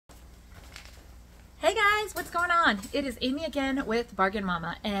Hey guys, what's going on? It is Amy again with Bargain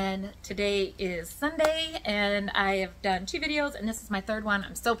Mama, and today is Sunday and I have done 2 videos and this is my 3rd one.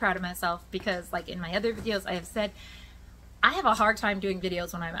 I'm so proud of myself because, like in my other videos, I have said I have a hard time doing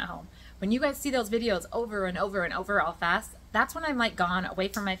videos when I'm at home. When you guys see those videos over and over and over all fast, that's when I'm like gone away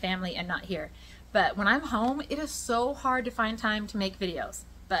from my family and not here. But when I'm home, it is so hard to find time to make videos.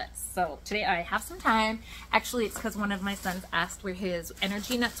 But so today I have some time. Actually, it's because one of my sons asked where his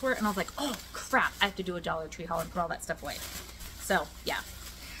energy nuts were, and I was like, oh crap, I have to do a Dollar Tree haul and put all that stuff away. So yeah,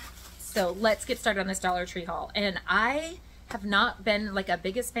 so let's get started on this Dollar Tree haul. And I have not been like a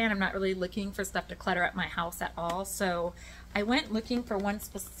biggest fan. I'm not really looking for stuff to clutter up my house at all. So I went looking for one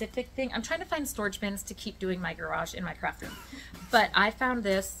specific thing. I'm trying to find storage bins to keep doing my garage in my craft room. But I found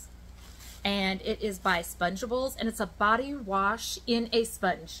this, and it is by Spongeables, and it's a body wash in a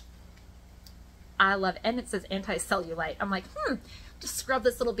sponge. I love it, and it says anti-cellulite. I'm like, just scrub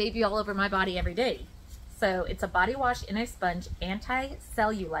this little baby all over my body every day. So it's a body wash in a sponge,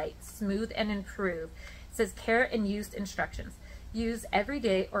 anti-cellulite, smooth and improve. It says care and use instructions. Use every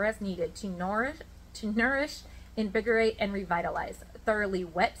day or as needed to nourish, invigorate, and revitalize. Thoroughly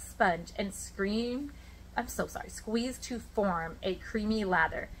wet sponge and squeeze to form a creamy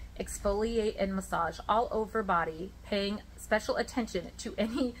lather. Exfoliate and massage all over body, paying special attention to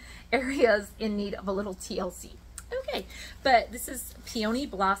any areas in need of a little TLC. Okay, but this is Peony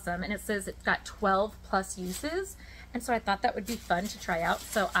Blossom, and it says it's got 12 plus uses, and so I thought that would be fun to try out.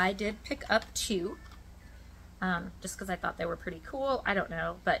 So I did pick up 2, just because I thought they were pretty cool. I don't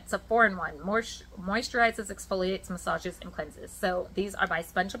know, but it's a 4-in-1. Moisturizes, exfoliates, massages, and cleanses. So these are by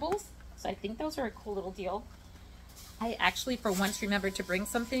Spongeables, so I think those are a cool little deal. I actually for once remembered to bring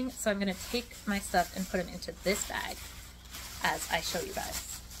something, so I'm going to take my stuff and put them into this bag as I show you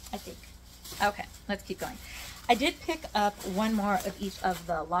guys, I think. Okay, let's keep going. I did pick up 1 more of each of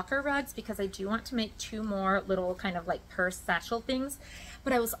the locker rugs because I do want to make 2 more little kind of like purse satchel things.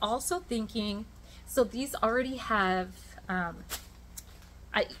 But I was also thinking, so these already have,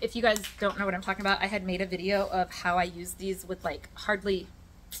 if you guys don't know what I'm talking about, I had made a video of how I use these with like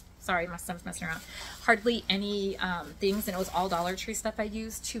sorry, my son's messing around. Hardly any things, and it was all Dollar Tree stuff I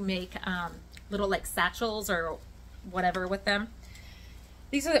used to make little like satchels or whatever with them.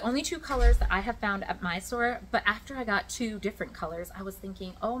 These are the only 2 colors that I have found at my store, but after I got 2 different colors, I was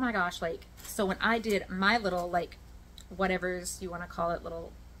thinking, oh my gosh, like, so when I did my little like, whatever's you want to call it,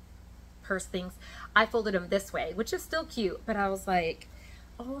 little purse things, I folded them this way, which is still cute, but I was like,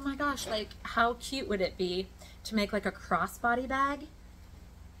 oh my gosh, like how cute would it be to make like a crossbody bag?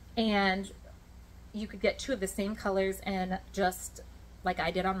 And you could get 2 of the same colors and just like I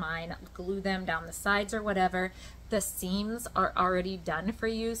did on mine, glue them down the sides or whatever. The seams are already done for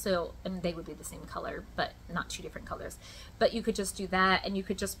you, so, and they would be the same color, but not 2 different colors. But you could just do that, and you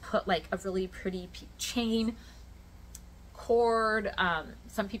could just put like a really pretty chain cord.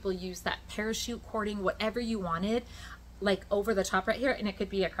 Some people use that parachute cording, whatever you wanted, like over the top right here, and it could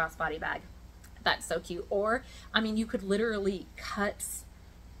be a crossbody bag. That's so cute. Or, I mean, you could literally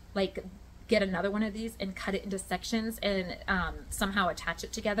like get another one of these and cut it into sections and somehow attach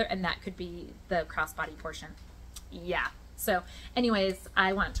it together, and that could be the crossbody portion. Yeah, so anyways,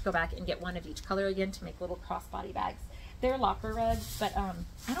 I want to go back and get 1 of each color again to make little crossbody bags. They're locker rugs, but I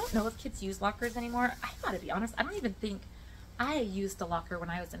don't know if kids use lockers anymore. I gotta be honest, I don't even think I used a locker when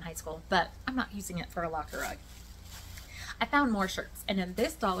I was in high school, but I'm not using it for a locker rug. I found more shirts, and in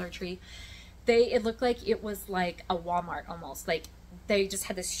this Dollar Tree, it looked like it was like a Walmart almost. Like they just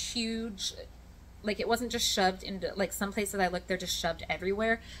had this huge, like it wasn't just shoved into, like some places I looked, they're just shoved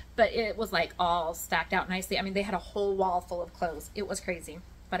everywhere, but it was like all stacked out nicely. I mean, they had a whole wall full of clothes. It was crazy.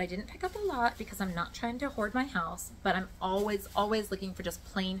 But I didn't pick up a lot because I'm not trying to hoard my house, but I'm always looking for just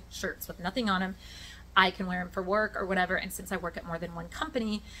plain shirts with nothing on them. I can wear them for work or whatever, and since I work at more than 1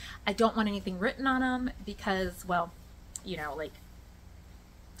 company, I don't want anything written on them because, well, you know, like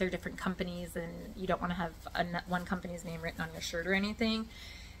they're different companies and you don't want to have one company's name written on your shirt or anything.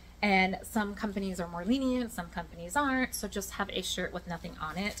 And some companies are more lenient, some companies aren't, so just have a shirt with nothing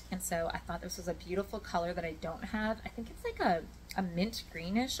on it. And so I thought this was a beautiful color that I don't have. I think it's like a mint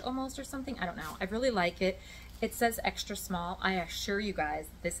greenish almost or something. I don't know. I really like it. It says extra small. I assure you guys,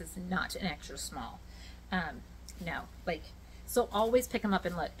 this is not an extra small. No, like, so always pick them up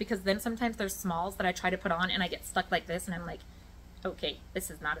and look, because then sometimes there's smalls that I try to put on and I get stuck like this and I'm like, okay,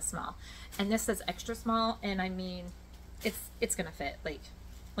 this is not a small. And this says extra small, and I mean, it's gonna fit. Like,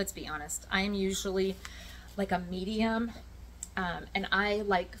 let's be honest, I am usually like a medium, and I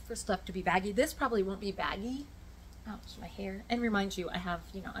like for stuff to be baggy. This probably won't be baggy. Ouch, my hair. And remind you, I have,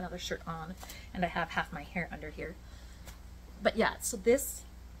 you know, another shirt on and I have half my hair under here. But yeah, so this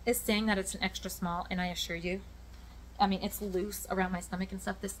is saying that it's an extra small, and I assure you, I mean, it's loose around my stomach and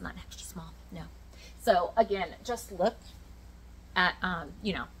stuff. This is not extra small, no. So again, just look at,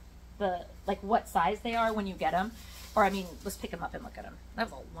 you know, the, like what size they are when you get them. Or I mean, let's pick them up and look at them. That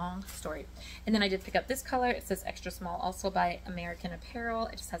was a long story. And then I did pick up this color. It says extra small, also by American Apparel.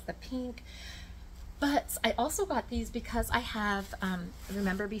 It just has the pink. But I also got these because I have,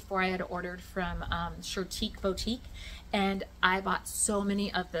 remember before I had ordered from Shirtique Boutique, and I bought so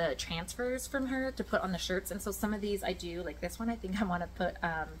many of the transfers from her to put on the shirts. And so some of these I do, like this one, I think I want to put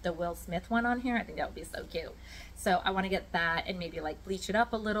the Will Smith one on here. I think that would be so cute. So I want to get that and maybe like bleach it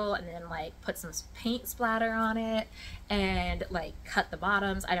up a little and then like put some paint splatter on it and like cut the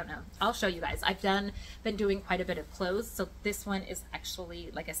bottoms. I don't know. I'll show you guys. I've been doing quite a bit of clothes. So this one is actually,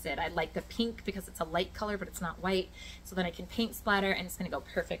 like I said, I like the pink because it's a light color, but it's not white. So then I can paint splatter and it's going to go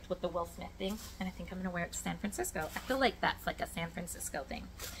perfect with the Will Smith thing. And I think I'm going to wear it to San Francisco. I feel like that's like a San Francisco thing.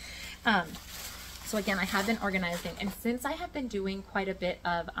 So again, I have been organizing, and since I have been doing quite a bit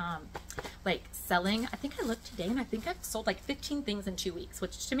of like selling, I think I looked today and I think I've sold like 15 things in 2 weeks,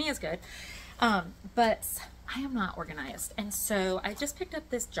 which to me is good. But I am not organized. And so I just picked up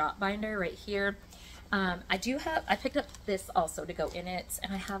this jot binder right here. I picked up this also to go in it,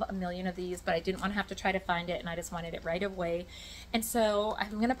 and I have a million of these, but I didn't want to have to try to find it, and I just wanted it right away. And so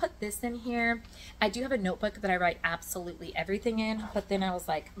I'm going to put this in here. I do have a notebook that I write absolutely everything in, but then I was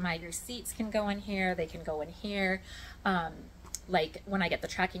like, my receipts can go in here, they can go in here. Like when I get the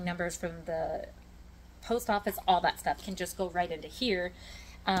tracking numbers from the post office, all that stuff can just go right into here.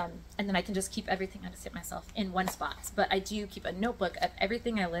 And then I can just keep everything, I just hit myself, in one spot. But I do keep a notebook of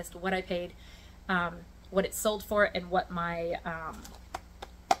everything I list, what I paid, what it sold for, and what my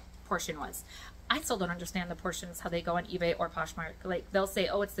portion was. I still don't understand the portions, how they go on eBay or Poshmark. Like they'll say,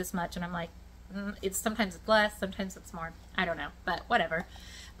 oh, it's this much, and I'm like, it's sometimes it's less, sometimes it's more. I don't know, but whatever.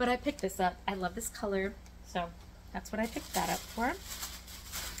 But I picked this up. I love this color, so that's what I picked that up for.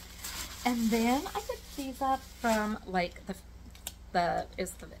 And then I picked these up from like the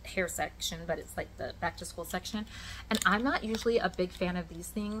hair section, but it's like the back to school section. And I'm not usually a big fan of these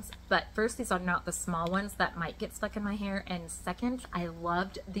things, but first, these are not the small ones that might get stuck in my hair, and second, I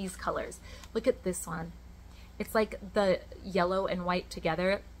loved these colors. Look at this one. It's like the yellow and white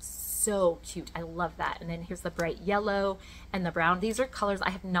together. So cute. I love that. And then here's the bright yellow and the brown. These are colors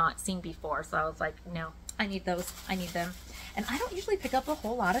I have not seen before, so I was like, no, I need those. I need them. And I don't usually pick up a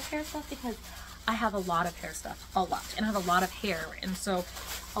whole lot of hair stuff because I have a lot of hair stuff, a lot, and I have a lot of hair, and so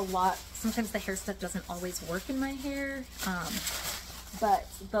sometimes the hair stuff doesn't always work in my hair, but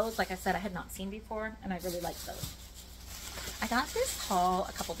those, like I said, I had not seen before, and I really like those. I got this haul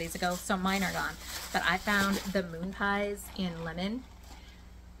a couple days ago, so mine are gone, but I found the moon pies in lemon.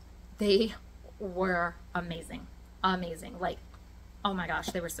 They were amazing, amazing, like, oh my gosh,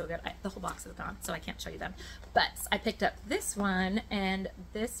 they were so good. The whole box is gone, so I can't show you them. But I picked up this one, and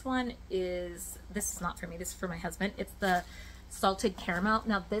this one is, this is not for me, this is for my husband. It's the salted caramel.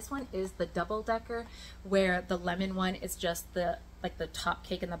 Now this one is the double decker, where the lemon one is just the, like the top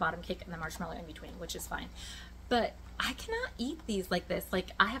cake and the bottom cake and the marshmallow in between, which is fine. But I cannot eat these like this. Like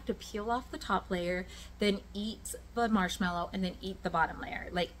I have to peel off the top layer, then eat the marshmallow, and then eat the bottom layer.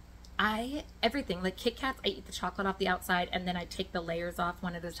 Like everything, like Kit Kats, I eat the chocolate off the outside and then I take the layers off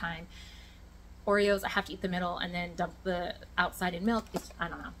one at a time. Oreos, I have to eat the middle and then dump the outside in milk. I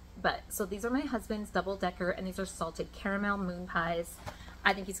don't know. But, so these are my husband's double decker, and these are salted caramel moon pies.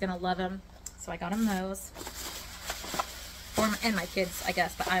 I think he's going to love them. So I got him those. And my kids, I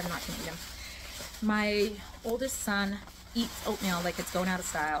guess, but I'm not going to eat them. My oldest son eats oatmeal like it's going out of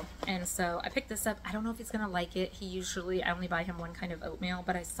style, and so I picked this up. I don't know if he's gonna like it. I only buy him one kind of oatmeal,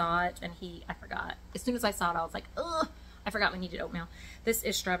 but I saw it and I forgot. As soon as I saw it, I was like, ugh, I forgot we needed oatmeal. This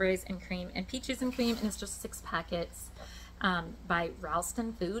is strawberries and cream and peaches and cream, and it's just 6 packets by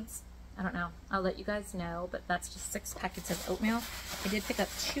Ralston Foods. I don't know, I'll let you guys know, but that's just 6 packets of oatmeal. I did pick up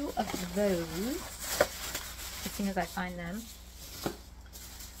 2 of those as soon as I find them.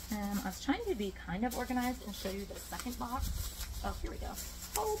 I was trying to be kind of organized and show you the second box. Oh, here we go.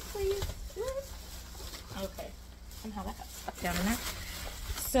 Oh, please. Okay. Somehow that got stuck down in there.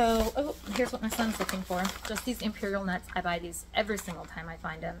 So, oh, here's what my son's looking for. Just these Imperial nuts. I buy these every single time I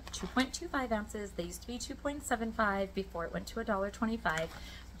find them. 2.25 ounces. They used to be 2.75 before it went to $1.25.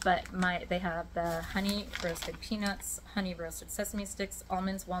 But they have the honey roasted peanuts, honey roasted sesame sticks,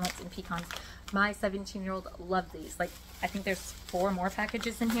 almonds, walnuts, and pecans. My 17-year-old loved these. Like, I think there's 4 more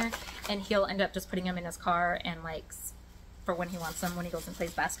packages in here, and he'll end up just putting them in his car and like for when he wants them, when he goes and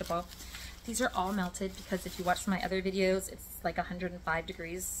plays basketball. These are all melted because if you watch my other videos, it's like 105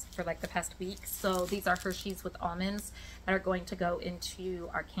 degrees for like the past week. So these are Hershey's with almonds that are going to go into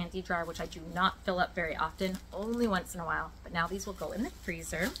our candy jar, which I do not fill up very often, only once in a while. But now these will go in the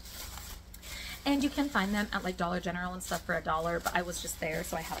freezer. And you can find them at like Dollar General and stuff for $1, but I was just there,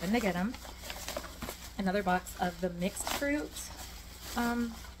 so I happened to get them. Another box of the mixed fruit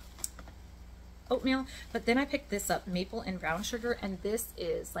oatmeal, but then I picked this up, maple and brown sugar, and this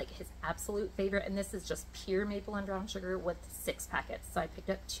is like his absolute favorite, and this is just pure maple and brown sugar with 6 packets. So I picked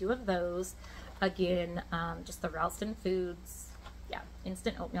up 2 of those. Again, just the Ralston Foods, yeah,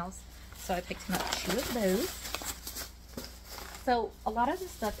 instant oatmeals. So I picked him up 2 of those. So a lot of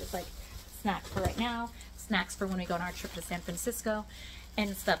this stuff is like snacks for right now, snacks for when we go on our trip to San Francisco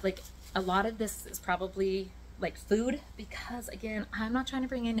and stuff. Like a lot of this is probably like food, because again, I'm not trying to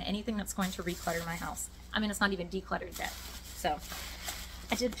bring in anything that's going to reclutter my house. I mean, it's not even decluttered yet. So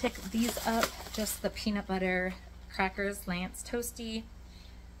I did pick these up, just the peanut butter crackers, Lance Toasty,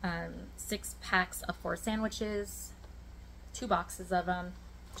 6 packs of 4 sandwiches, 2 boxes of them,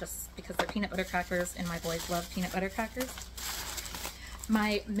 just because they're peanut butter crackers and my boys love peanut butter crackers.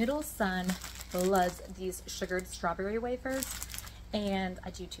 My middle son loves these sugared strawberry wafers, and I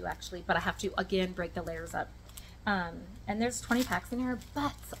do too actually, but I have to again break the layers up. And there's 20 packs in here,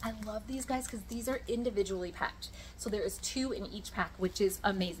 but I love these guys because these are individually packed. So there is 2 in each pack, which is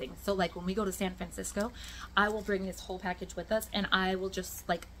amazing. So like when we go to San Francisco, I will bring this whole package with us, and I will just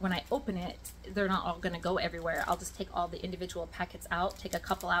like, when I open it, they're not all going to go everywhere. I'll just take all the individual packets out, take a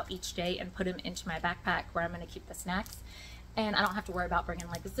couple out each day and put them into my backpack where I'm going to keep the snacks. And I don't have to worry about bringing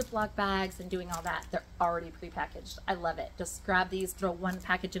like Ziploc bags and doing all that. They're already prepackaged. I love it. Just grab these, throw 1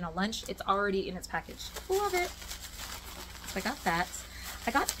 package in a lunch. It's already in its package. Love it. So I got that.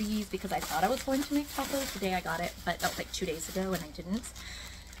 I got these because I thought I was going to make tacos. Today I got it, but that was like 2 days ago and I didn't.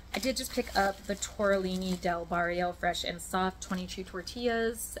 I did just pick up the Tortellini del Barrio Fresh and Soft 22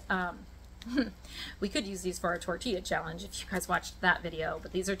 tortillas. We could use these for our tortilla challenge if you guys watched that video,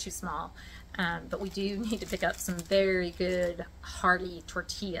 but these are too small. But we do need to pick up some very good hearty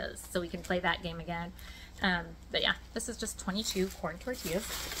tortillas so we can play that game again. But yeah, this is just 22 corn tortillas.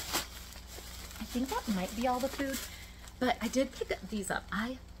 I think that might be all the food, but I did pick these up.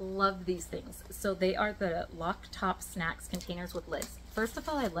 I love these things. So they are the lock top snacks containers with lids. First of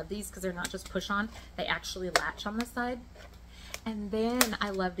all, I love these because they're not just push on, they actually latch on the side. And then I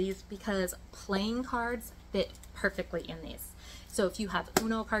love these because playing cards fit perfectly in these. So if you have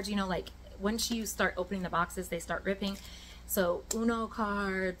Uno cards, you know, like once you start opening the boxes, they start ripping. So Uno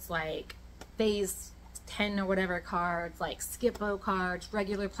cards, like phase 10 or whatever cards, like Skippo cards,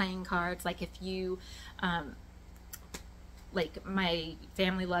 regular playing cards. Like if you, like my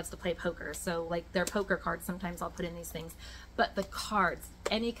family loves to play poker. So like their poker cards, sometimes I'll put in these things. But the cards,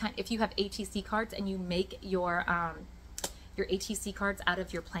 any kind, if you have ATC cards and you make your ATC cards out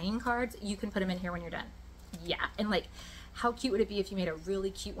of your playing cards, you can put them in here when you're done. Yeah, and like how cute would it be if you made a really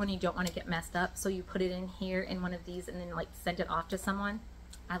cute one, you don't want to get messed up, so you put it in here in one of these and then like send it off to someone.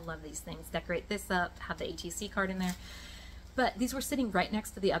 I love these things. Decorate this up, have the ATC card in there. But these were sitting right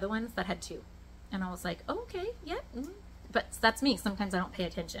next to the other ones that had 2, and I was like, oh, okay, yeah. But that's me. Sometimes I don't pay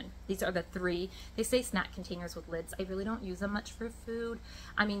attention. These are the 3. They say snack containers with lids. I really don't use them much for food.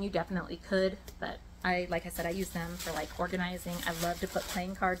 I mean, you definitely could, but like I said, I use them for like organizing. I love to put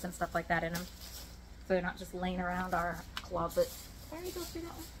playing cards and stuff like that in them, so they're not just laying around our closet. There you go through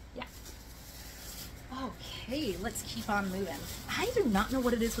that one. Yeah. Okay, let's keep on moving. I do not know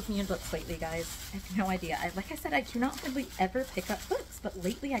what it is with me and books lately, guys. I have no idea. Like I said, I do not hardly ever pick up books, but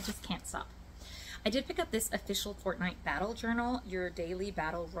lately I just can't stop. I did pick up this official Fortnite battle journal, your daily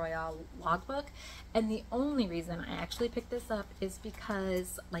battle royale logbook, and the only reason I actually picked this up is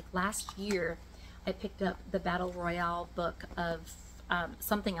because like last year I picked up the battle royale book of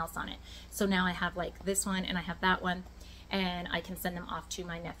something else on it. So now I have like this one and I have that one, and I can send them off to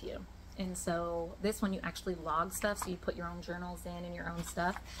my nephew. And so this one you actually log stuff, so you put your own journals in and your own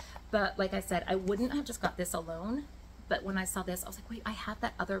stuff. But like I said, I wouldn't have just got this alone. But when I saw this, I was like, wait, I have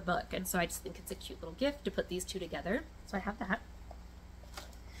that other book. And so I just think it's a cute little gift to put these 2 together. So I have that.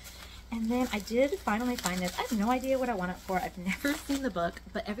 And then I did finally find this. I have no idea what I want it for. I've never seen the book,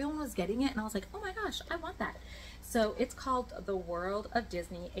 but everyone was getting it. And I was like, oh my gosh, I want that. So it's called The World of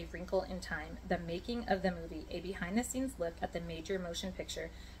Disney, A Wrinkle in Time, The Making of the Movie, a behind-the-scenes look at the major motion picture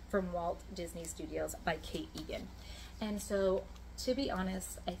from Walt Disney Studios by Kate Egan. And so to be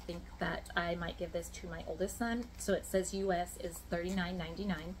honest, I think that I might give this to my oldest son. So it says US is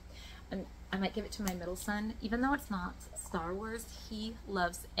 $39.99. And I might give it to my middle son, even though it's not Star Wars. He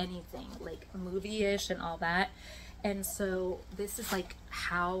loves anything like movie-ish and all that. And so this is like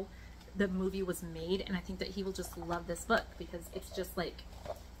how the movie was made, and I think that he will just love this book because it's just like,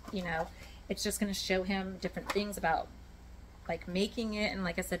 you know, it's just going to show him different things about like making it, and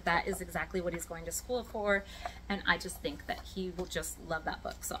like I said, that is exactly what he's going to school for, and I just think that he will just love that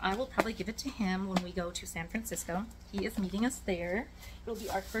book. So I will probably give it to him when we go to San Francisco. He is meeting us there. It'll be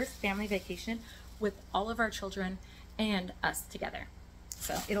our first family vacation with all of our children and us together,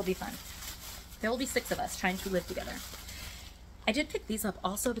 so it'll be fun. There will be 6 of us trying to live together. I did pick these up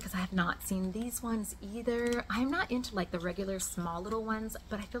also because I have not seen these ones either. I'm not into like the regular small little ones,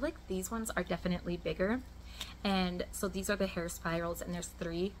 but I feel like these ones are definitely bigger. And so these are the hair spirals, and there's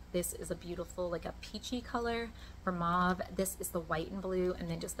 3. This is a beautiful like a peachy color or mauve. This is the white and blue, and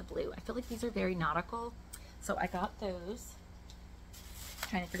then just the blue. I feel like these are very nautical, so I got those. I'm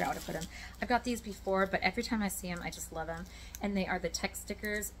trying to figure out how to put them. I've got these before, but every time I see them, I just love them. And they are the text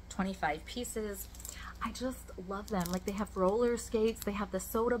stickers, 25 pieces. I just love them. Like, they have roller skates, they have the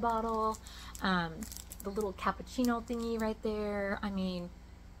soda bottle, the little cappuccino thingy right there. I mean,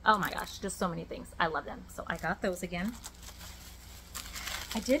 oh my gosh, just so many things. I love them. So I got those again.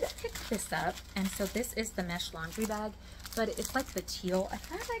 I did pick this up, and so this is the mesh laundry bag, but it's like the teal. I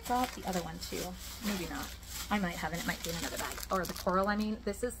thought I got the other one too. Maybe not. I might have it. It might be in another bag. Or the coral, I mean.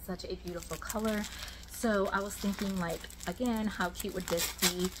 This is such a beautiful color. So I was thinking, like, again, how cute would this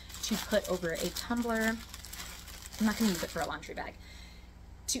be to put over a tumbler? I'm not going to use it for a laundry bag.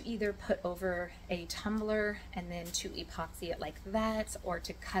 To either put over a tumbler and then to epoxy it like that, or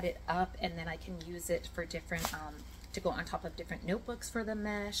to cut it up and then I can use it for different, to go on top of different notebooks for the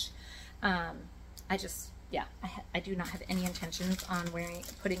mesh. I just, yeah, I do not have any intentions on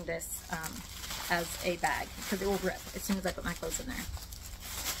putting this as a bag because it will rip as soon as I put my clothes in there.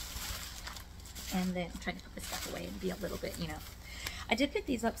 And then I'm trying to put this stuff away and be a little bit, you know. I did pick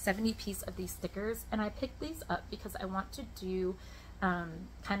these up, 70 piece of these stickers, and I picked these up because I want to do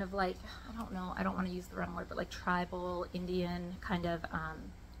kind of like, I don't know, I don't want to use the wrong word, but like tribal Indian kind of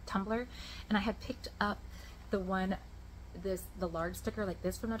tumbler. And I had picked up the large sticker like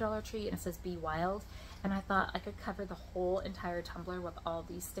this from the Dollar Tree, and it says Be Wild. And I thought I could cover the whole entire tumbler with all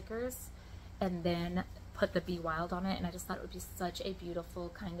these stickers and then put the Be Wild on it. And I just thought it would be such a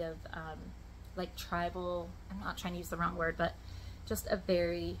beautiful kind of like tribal, I'm not trying to use the wrong word, but just a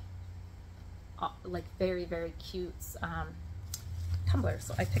very, like very, very cute tumbler.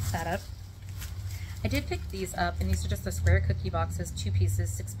 So I picked that up. I did pick these up, and these are just the square cookie boxes, 2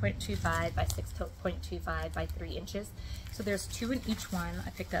 pieces, 6.25 by 6.25 by 3 inches. So there's 2 in each one. I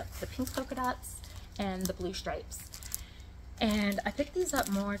picked up the pink polka dots and the blue stripes. And I picked these up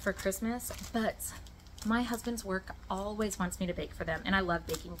more for Christmas, but my husband's work always wants me to bake for them, and I love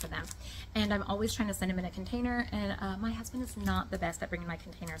baking for them. And I'm always trying to send them in a container, and my husband is not the best at bringing my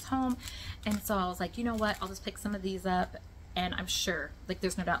containers home. And so I was like, you know what, I'll just pick some of these up, and I'm sure, like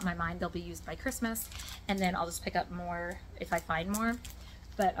there's no doubt in my mind, they'll be used by Christmas, and then I'll just pick up more if I find more.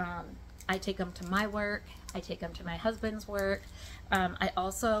 But I take them to my work, I take them to my husband's work. I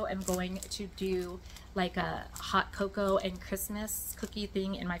also am going to do like a hot cocoa and Christmas cookie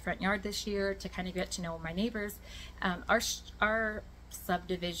thing in my front yard this year to kind of get to know my neighbors. Our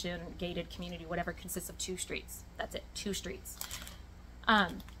subdivision, gated community, whatever, consists of 2 streets. That's it, 2 streets.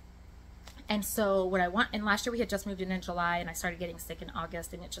 And so what I want, and last year we had just moved in July, and I started getting sick in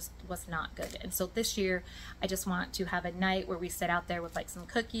August, and it just was not good. And so this year I just want to have a night where we sit out there with like some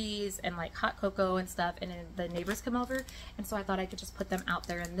cookies and like hot cocoa and stuff, and then the neighbors come over. And so I thought I could just put them out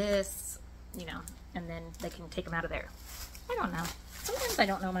there in this, you know, and then they can take them out of there. I don't know. Sometimes I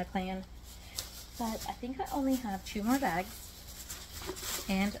don't know my plan. But I think I only have 2 more bags.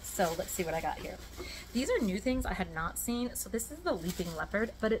 And so let's see what I got here. These are new things I had not seen. So this is the Leaping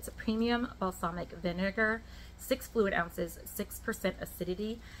Leopard, but it's a premium balsamic vinegar, 6 fluid ounces, 6%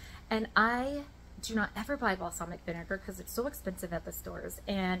 acidity. And I do not ever buy balsamic vinegar because it's so expensive at the stores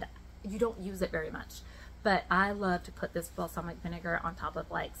and you don't use it very much. But I love to put this balsamic vinegar on top of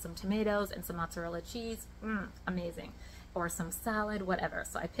like some tomatoes and some mozzarella cheese. Amazing. Or some salad, whatever.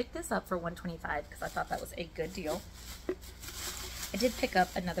 So I picked this up for $1.25 because I thought that was a good deal. I did pick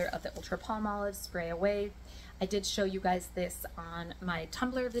up another of the Ultra Palmolive Spray Away. I did show you guys this on my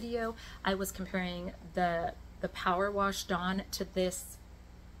Tumblr video. I was comparing the Power Wash Dawn to this,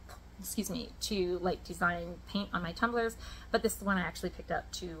 excuse me, to like design paint on my tumblers, but this is the one I actually picked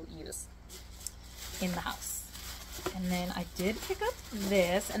up to use in the house. And then I did pick up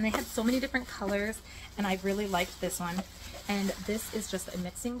this, and they had so many different colors, and I really liked this one. And this is just a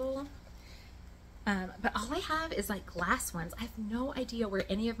mixing bowl. But all I have is like glass ones. I have no idea where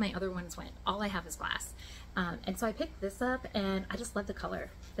any of my other ones went. All I have is glass. And so I picked this up and I just love the color.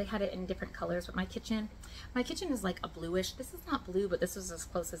 They had it in different colors with my kitchen is like a bluish. This is not blue, but this is as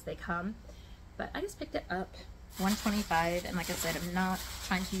close as they come. But I just picked it up, $1.25, and like I said, I'm not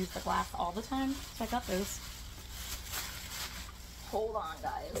trying to use the glass all the time, so I got those. Hold on,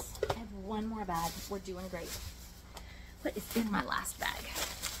 guys. I have one more bag. We're doing great. What is in my last bag?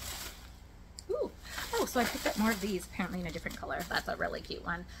 Ooh. Oh, so I picked up more of these, apparently in a different color. That's a really cute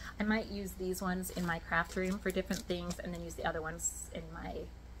one. I might use these ones in my craft room for different things, and then use the other ones in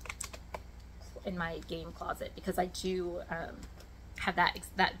my game closet, because I do have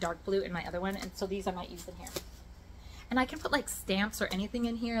that dark blue in my other one, and so these I might use in here. And I can put like stamps or anything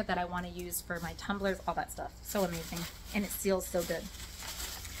in here that I want to use for my tumblers, all that stuff. So amazing. And it seals so good.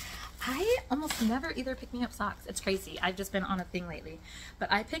 I almost never either pick me up socks. It's crazy. I've just been on a thing lately.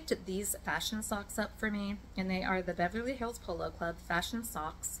 But I picked these fashion socks up for me, and they are the Beverly Hills Polo Club fashion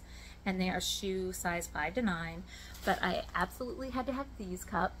socks, and they are shoe size 5 to 9. But I absolutely had to have these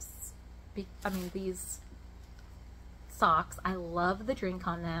cups. These socks. I love the drink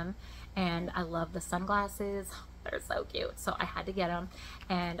on them, and I love the sunglasses. They're so cute, so I had to get them.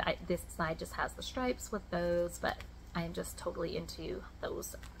 And this side just has the stripes with those, but I am just totally into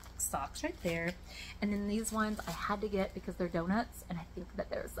those socks right there. And then these ones I had to get because they're donuts, and I think that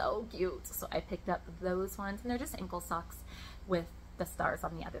they're so cute, so I picked up those ones, and they're just ankle socks with the stars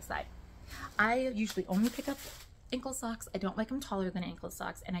on the other side. I usually only pick up ankle socks. I don't like them taller than ankle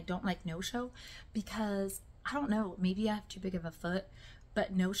socks, and I don't like no-show because I don't know, maybe I have too big of a foot,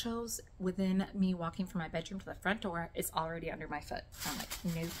 but no-shows within me walking from my bedroom to the front door is already under my foot. I'm like,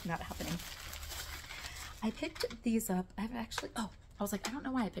 nope, not happening. I picked these up. I was like, I don't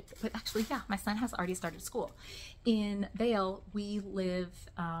know why I picked it, but actually, yeah, my son has already started school. In Vail, we live,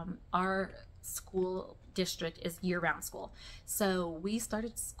 our school district is year-round school. So we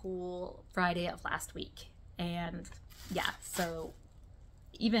started school Friday of last week. And yeah, so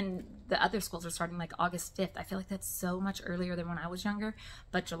even the other schools are starting like August 5th. I feel like that's so much earlier than when I was younger,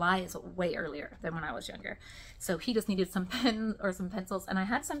 but July is way earlier than when I was younger. So he just needed some pens or some pencils, and I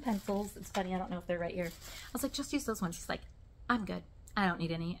had some pencils. It's funny, I don't know if they're right here. I was like, just use those ones. He's like, I'm good. I don't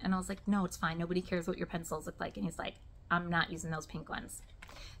need any. And I was like, no, it's fine. Nobody cares what your pencils look like. And he's like, I'm not using those pink ones.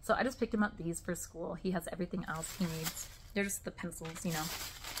 So I just picked him up these for school. He has everything else he needs. They're just the pencils, you know.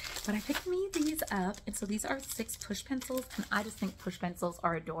 But I picked me these up, and so these are 6 push pencils, and I just think push pencils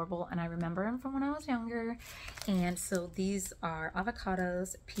are adorable, and I remember them from when I was younger. And so these are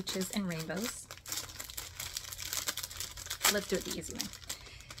avocados, peaches, and rainbows. Let's do it the easy way.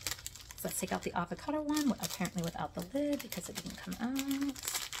 So let's take out the avocado one, apparently without the lid because it didn't come out.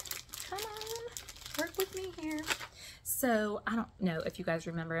 Come on, work with me here. So I don't know if you guys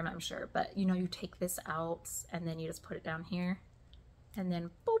remember them, I'm sure, but you know, you take this out and then you just put it down here, and then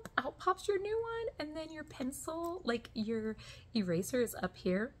boop, out pops your new one, and then your pencil, like your eraser, is up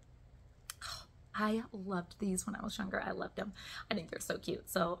here. Oh, I loved these when I was younger. I loved them. I think they're so cute.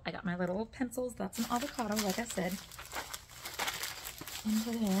 So I got my little pencils. That's an avocado, like I said.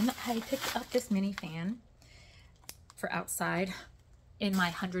 And then I picked up this mini fan for outside in my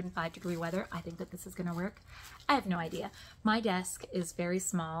 105-degree weather. I think that this is gonna work. I have no idea. My desk is very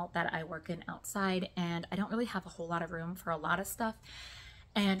small that I work in outside, and I don't really have a whole lot of room for a lot of stuff.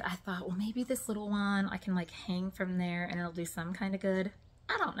 And I thought, well, maybe this little one, I can like hang from there and it'll do some kind of good.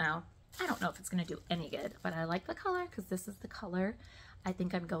 I don't know. I don't know if it's gonna do any good, but I like the color because this is the color I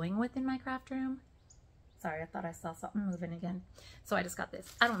think I'm going with in my craft room. Sorry, I thought I saw something moving again. So I just got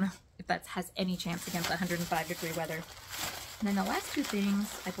this. I don't know if that has any chance against 105-degree weather. And then the last two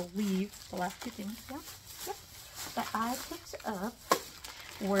things, I believe, that I picked up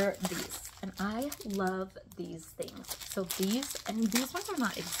were these. And I love these things. So these ones are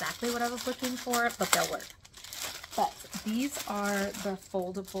not exactly what I was looking for, but they'll work. But these are the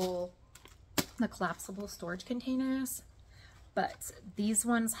the collapsible storage containers. But these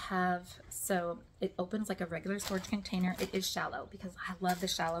ones have, so it opens like a regular storage container. It is shallow because I love the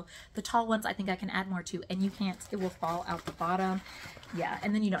shallow. The tall ones I think I can add more to, and you can't, it will fall out the bottom. Yeah,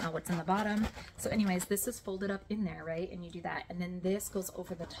 and then you don't know what's in the bottom. So anyways, this is folded up in there, right? And you do that. And then this goes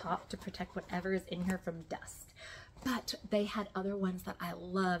over the top to protect whatever is in here from dust. But they had other ones that I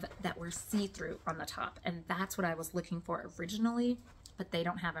love that were see-through on the top. And that's what I was looking for originally, but they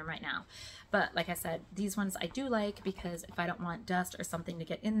don't have them right now. But like I said, these ones I do like because if I don't want dust or something to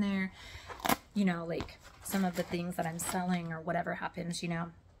get in there, you know, like some of the things that I'm selling or whatever happens, you know,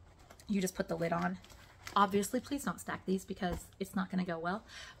 you just put the lid on. Obviously, please don't stack these because it's not going to go well.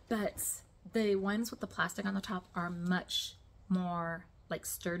 But the ones with the plastic on the top are much more like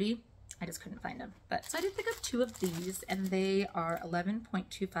sturdy. I just couldn't find them. But so I did pick up 2 of these, and they are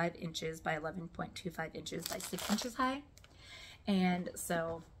 11.25 inches by 11.25 inches by 6 inches high. And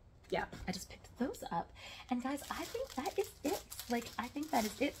so yeah, I just picked those up. And guys, I think that is it. Like, I think that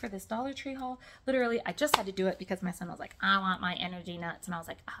is it for this Dollar Tree haul. Literally, I just had to do it because my son was like, I want my energy nuts. And I was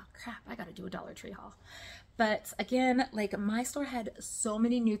like, oh crap, I gotta do a Dollar Tree haul. But again, like, my store had so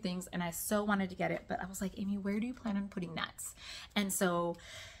many new things and I so wanted to get it, but I was like, Amy, where do you plan on putting nuts? And so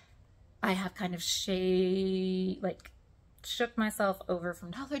I have kind of shook myself over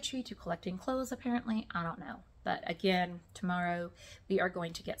from Dollar Tree to collecting clothes, apparently. I don't know. But again, tomorrow we are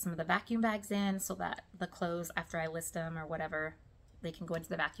going to get some of the vacuum bags in so that the clothes, after I list them or whatever, they can go into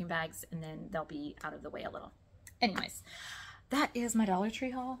the vacuum bags and then they'll be out of the way a little. Anyways, that is my Dollar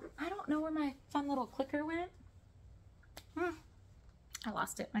Tree haul. I don't know where my fun little clicker went. I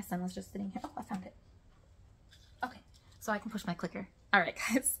lost it. My son was just sitting here. Oh, I found it. Okay, so I can push my clicker. All right,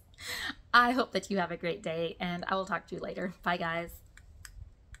 guys. I hope that you have a great day, and I will talk to you later. Bye, guys.